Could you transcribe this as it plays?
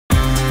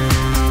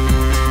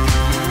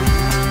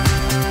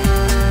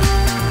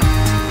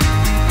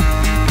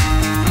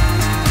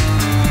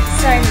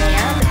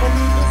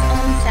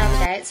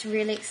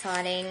really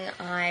exciting.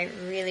 I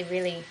really,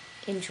 really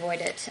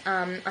enjoyed it.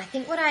 I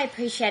think what I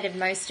appreciated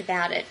most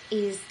about it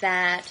is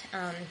that,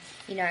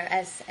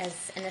 as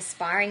an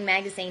aspiring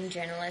magazine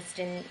journalist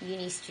and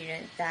uni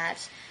student,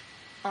 that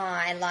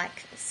I,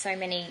 like so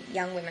many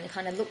young women,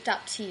 kind of looked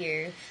up to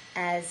you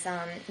as,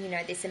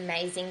 this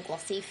amazing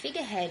glossy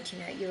figurehead.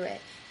 You were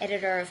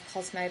editor of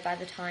Cosmo by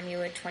the time you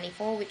were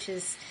 24, which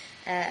is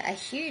a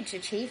huge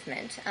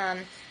achievement.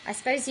 I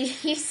suppose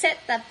you set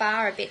that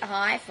bar a bit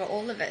high for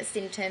all of us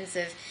in terms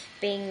of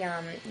being,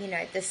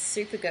 the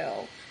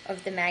Supergirl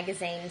of the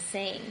magazine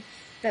scene.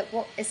 But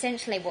what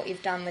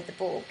you've done with the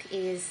book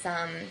is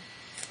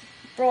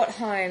brought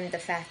home the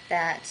fact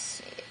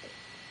that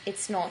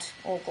it's not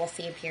all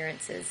glossy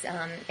appearances.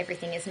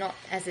 Everything is not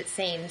as it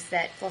seems,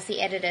 that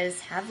glossy editors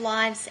have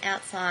lives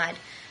outside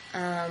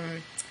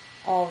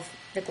of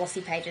the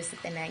glossy pages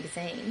of their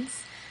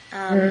magazines.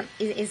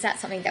 Is that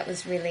something that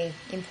was really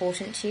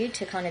important to you,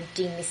 to kind of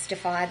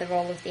demystify the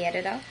role of the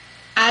editor?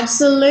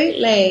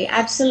 Absolutely.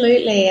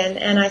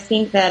 And I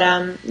think that,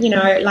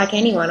 like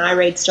anyone, I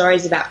read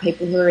stories about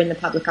people who are in the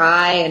public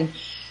eye and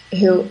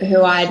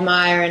who I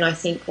admire, and I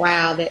think,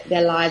 wow,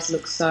 their lives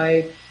look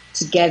so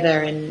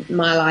together and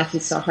my life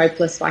is so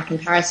hopeless by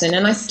comparison.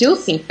 And I still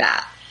think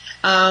that.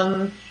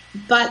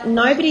 But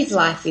nobody's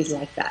life is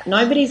like that.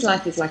 Nobody's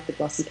life is like the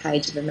glossy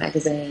page of a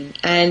magazine.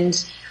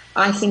 And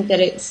I think that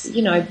it's,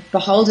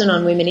 beholden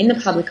on women in the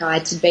public eye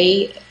to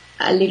be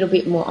a little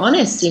bit more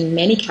honest in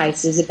many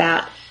cases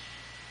about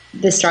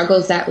the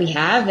struggles that we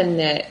have and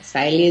the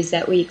failures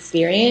that we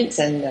experience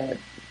and the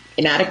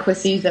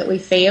inadequacies that we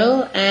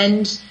feel.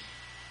 And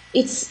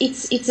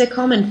it's a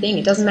common thing.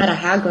 It doesn't matter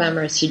how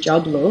glamorous your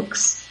job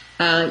looks.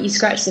 You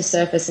scratch the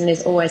surface and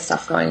there's always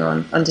stuff going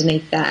on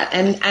underneath that.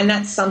 And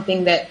that's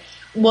something that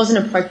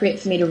wasn't appropriate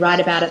for me to write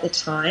about at the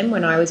time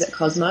when I was at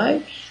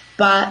Cosmo.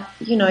 But,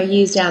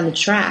 years down the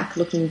track,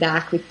 looking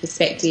back with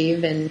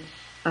perspective and,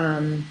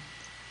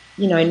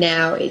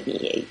 now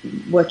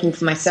working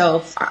for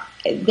myself,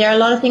 there are a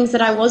lot of things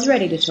that I was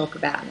ready to talk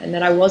about and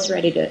that I was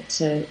ready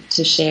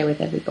to share with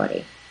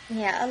everybody.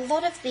 Yeah, a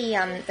lot of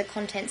the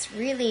content's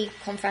really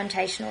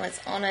confrontational.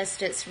 It's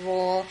honest, it's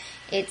raw,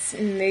 it's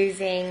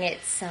moving,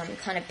 it's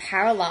kind of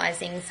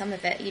paralysing. Some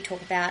of it you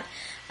talk about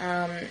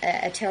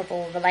a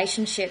terrible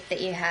relationship that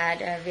you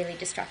had, a really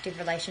destructive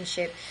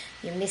relationship,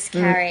 your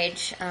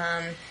miscarriage,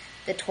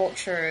 the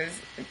torture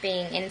of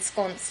being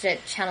ensconced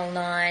at Channel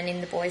 9 in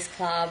the boys'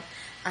 club.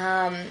 There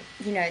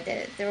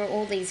are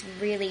all these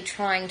really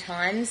trying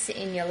times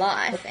in your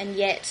life, and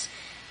yet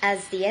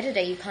as the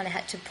editor you kind of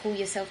had to pull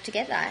yourself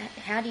together.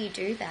 How do you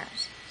do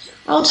that?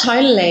 Oh,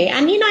 totally.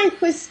 And,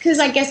 because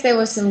I guess there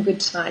were some good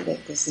times.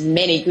 There's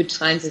many good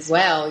times as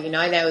well.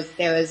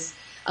 There was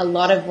a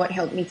lot of what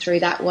helped me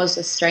through that was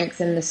the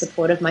strength and the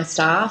support of my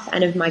staff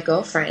and of my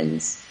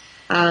girlfriends.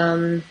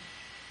 Through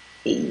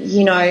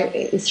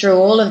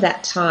all of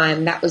that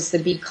time, that was the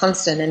big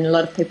constant. And a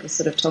lot of people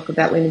sort of talk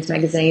about women's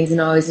magazines and,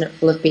 isn't it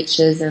full of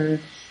bitches and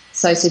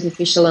so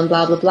superficial and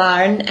blah, blah, blah.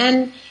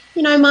 And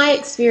my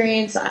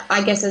experience,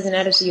 I guess as an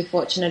editor, you're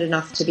fortunate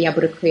enough to be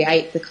able to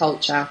create the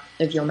culture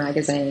of your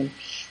magazine.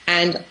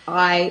 And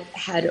I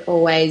had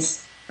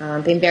always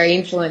been very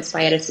influenced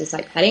by editors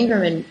like Pat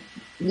Ingram and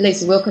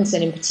Lisa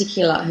Wilkinson in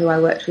particular, who I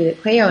worked with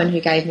at Clio and who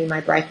gave me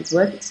my Breakers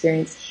work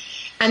experience.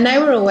 And they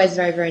were always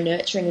very, very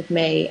nurturing of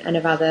me and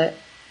of other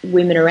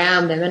women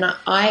around them. And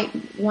I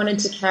wanted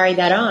to carry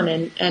that on,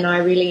 and I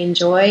really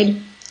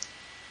enjoyed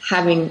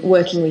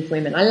working with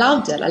women. I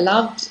loved it. I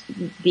loved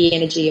the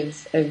energy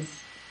of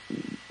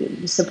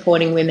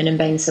supporting women and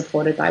being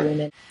supported by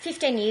women.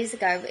 15 years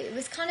ago, it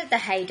was kind of the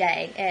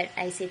heyday at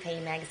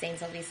ACP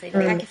magazines, obviously. The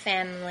Packer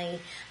family,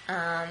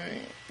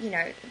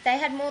 they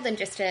had more than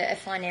just a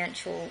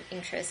financial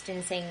interest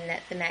in seeing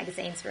that the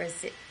magazines were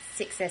as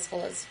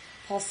successful as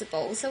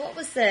possible. So what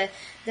was the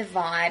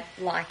vibe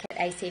like at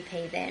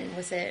ACP then?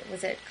 Was it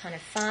kind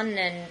of fun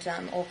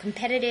and or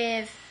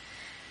competitive?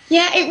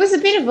 Yeah, it was a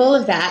bit of all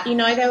of that.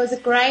 There was a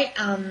great,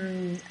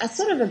 a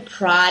sort of a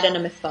pride and a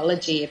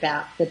mythology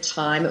about the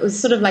time. It was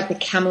sort of like the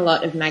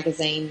Camelot of the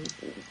magazine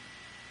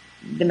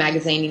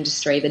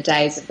industry, the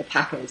days of the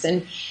Packers.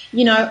 And,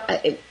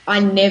 I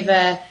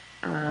never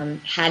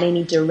had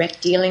any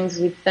direct dealings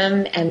with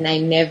them, and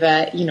they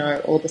never,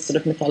 all the sort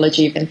of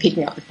mythology of them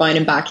picking up the phone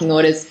and barking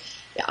orders.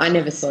 I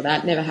never saw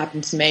that. It never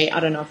happened to me. I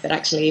don't know if it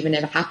actually even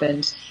ever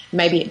happened.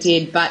 Maybe it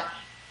did, but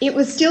it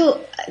was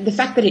still, the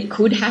fact that it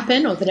could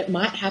happen or that it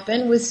might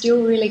happen was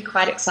still really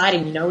quite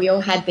exciting. We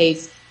all had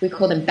these, we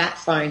call them bat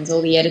phones,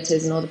 all the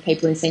editors and all the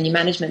people in senior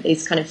management,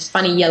 these kind of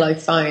funny yellow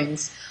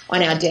phones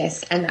on our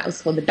desk, and that was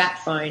called the bat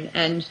phone.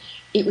 And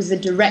it was a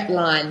direct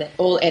line that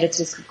all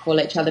editors could call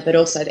each other, but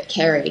also that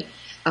Kerry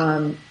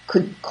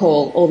could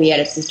call all the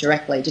editors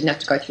directly, didn't have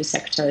to go through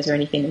secretaries or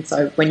anything. And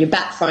so when your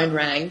bat phone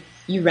rang,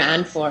 you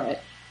ran for it,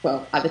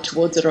 well, either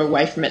towards it or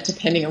away from it,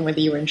 depending on whether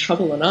you were in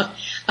trouble or not.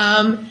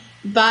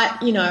 But,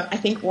 I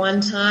think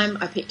one time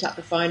I picked up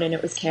the phone and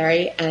it was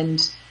Kerry, and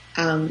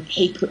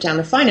he put down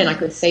the phone and I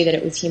could see that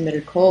it was him that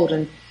had called.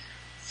 And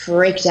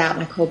freaked out,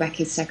 and I called back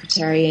his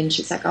secretary, and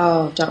she's like,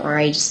 "Oh, don't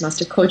worry, he just must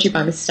have called you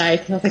by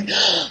mistake." And I was like,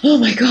 "Oh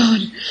my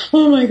God,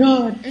 oh my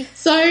God."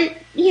 So,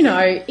 you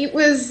know,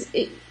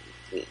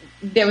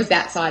 there was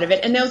that side of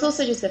it, and there was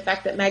also just the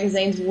fact that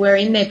magazines were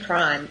in their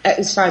prime,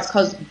 as far as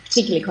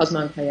particularly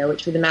Cosmo and Cleo,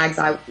 which were the mags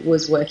I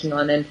was working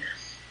on, and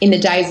in the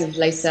days of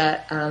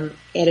Lisa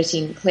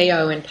editing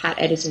Cleo and Pat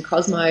editing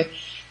Cosmo,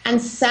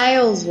 and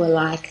sales were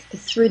like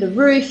through the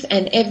roof,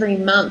 and every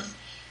month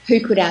who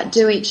could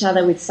outdo each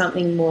other with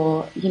something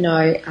more, you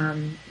know,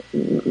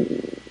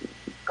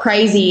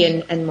 crazy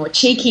and more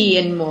cheeky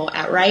and more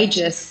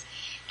outrageous.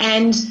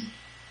 And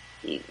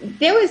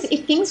there was,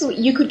 if things,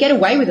 you could get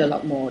away with a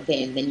lot more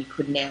then than you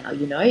could now,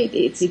 you know.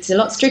 It's a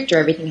lot stricter.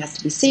 Everything has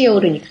to be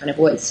sealed, and you kind of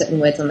word certain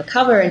words on the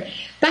cover. And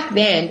back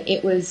then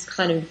it was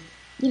kind of,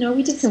 you know,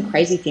 we did some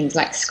crazy things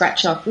like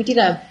scratch off. We did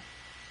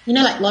you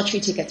know, like lottery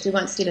tickets. We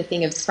once did a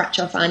thing of scratch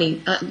off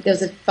Arnie. There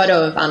was a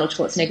photo of Arnold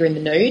Schwarzenegger in the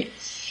nude.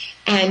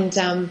 And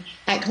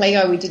at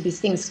Cleo, we did this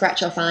thing,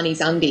 scratch off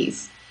Arnie's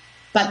undies.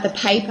 But the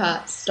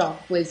paper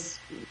stock was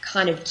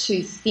kind of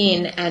too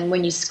thin, and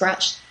when you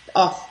scratched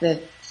off the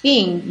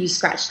thing, you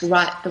scratched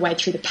right the way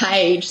through the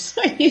page.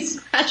 So you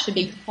scratched a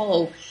big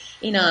hole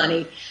in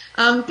Arnie.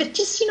 But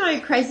just, you know,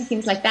 crazy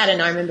things like that.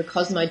 And I remember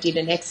Cosmo did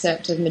an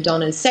excerpt of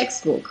Madonna's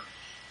sex book.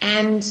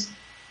 And,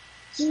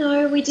 you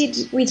know, we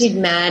did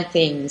mad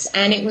things,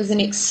 and it was an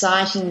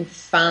exciting,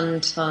 fun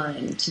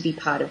time to be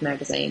part of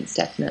magazines,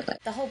 definitely.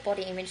 The whole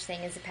body image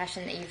thing is a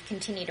passion that you've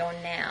continued on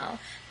now.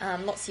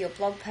 Lots of your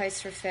blog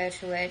posts refer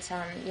to it.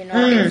 You're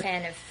not a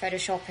fan of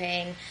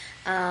photoshopping,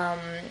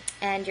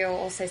 and you're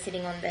also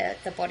sitting on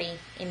the body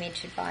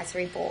image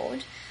advisory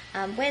board.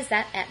 Where's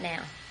that at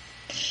now?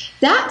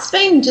 That's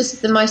been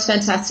just the most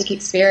fantastic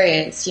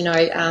experience. You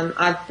know,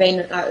 I've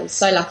been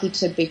so lucky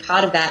to be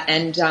part of that,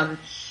 and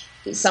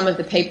some of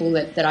the people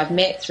that I've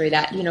met through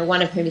that, you know,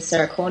 one of whom is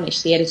Sarah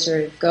Cornish, the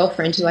editor of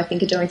Girlfriend, who I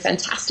think are doing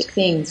fantastic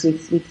things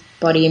with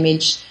body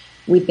image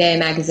with their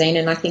magazine,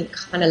 and I think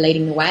kind of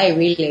leading the way,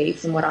 really,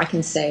 from what I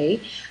can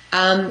see.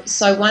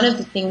 So one of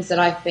the things that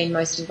I've been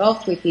most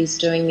involved with is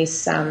doing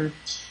this,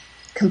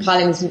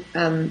 compiling this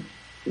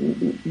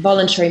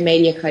voluntary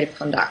media code of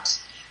conduct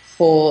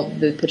for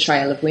the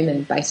portrayal of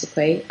women,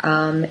 basically.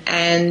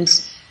 And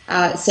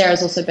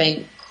Sarah's also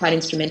been quite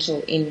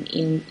instrumental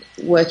in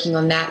working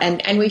on that,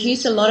 and we've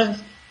used a lot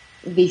of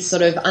these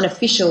sort of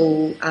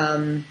unofficial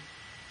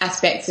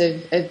aspects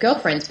of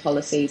Girlfriend's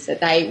policies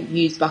that they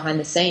use behind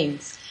the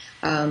scenes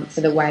for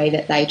the way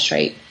that they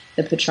treat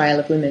the portrayal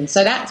of women.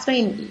 So that's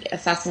been a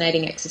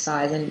fascinating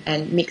exercise,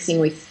 and mixing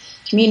with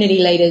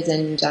community leaders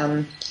and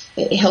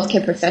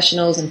healthcare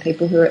professionals and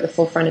people who are at the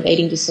forefront of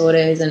eating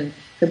disorders and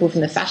people from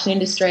the fashion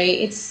industry.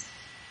 It's,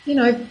 you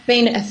know,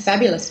 been a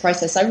fabulous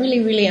process. I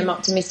really, really am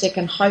optimistic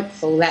and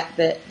hopeful that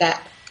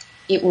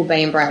it will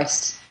be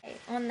embraced.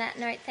 On that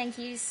note, thank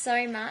you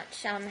so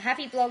much.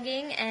 Happy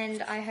blogging,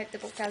 and I hope the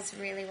book does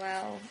really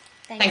well.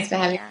 Thanks for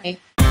having me.